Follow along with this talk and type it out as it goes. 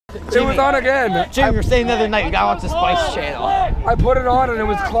It was on again. Jimmy, you're saying the other night, you gotta watch the Spice Channel. I put it on and it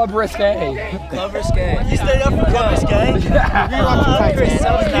was Club Risque. Club Risque. You stayed up for Club Risque? Yeah. Chris,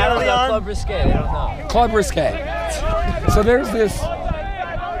 That was Natalie on? Club Risque. I don't know. Club Risque. So there's this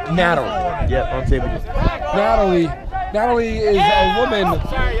Natalie. Yep, on table. Natalie is a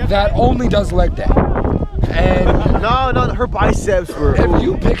woman that only does leg day. And No, her biceps were. if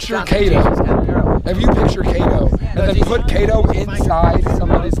you picture Kato, and then put Kato inside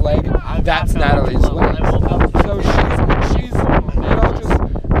somebody's leg, that's Natalie's leg. So she's just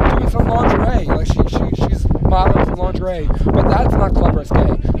doing some lingerie, like she's modeling some lingerie, but that's not Club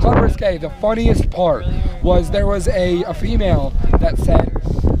Risque. Club Risque, the funniest part was there was a female that said,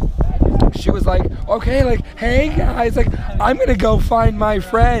 she was like, okay, like, hey guys, like, I'm gonna go find my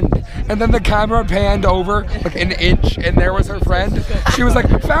friend. And then the camera panned over like an inch and there was her friend. She was like,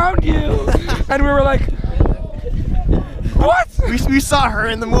 found you. And we were like, what? We saw her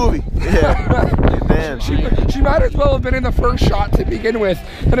in the movie. Yeah. Damn. She might as well have been in the first shot to begin with.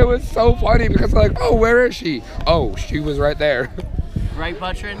 And it was so funny because like, oh, where is she? Oh, she was right there. Right,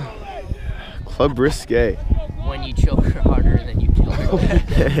 Butrin? Club Risque. When you choke her harder than you kill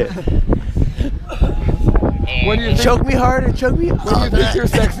her. When you Choke me harder, choke me. When you think you're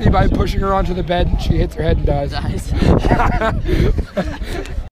sexy by pushing her onto the bed and she hits her head and dies.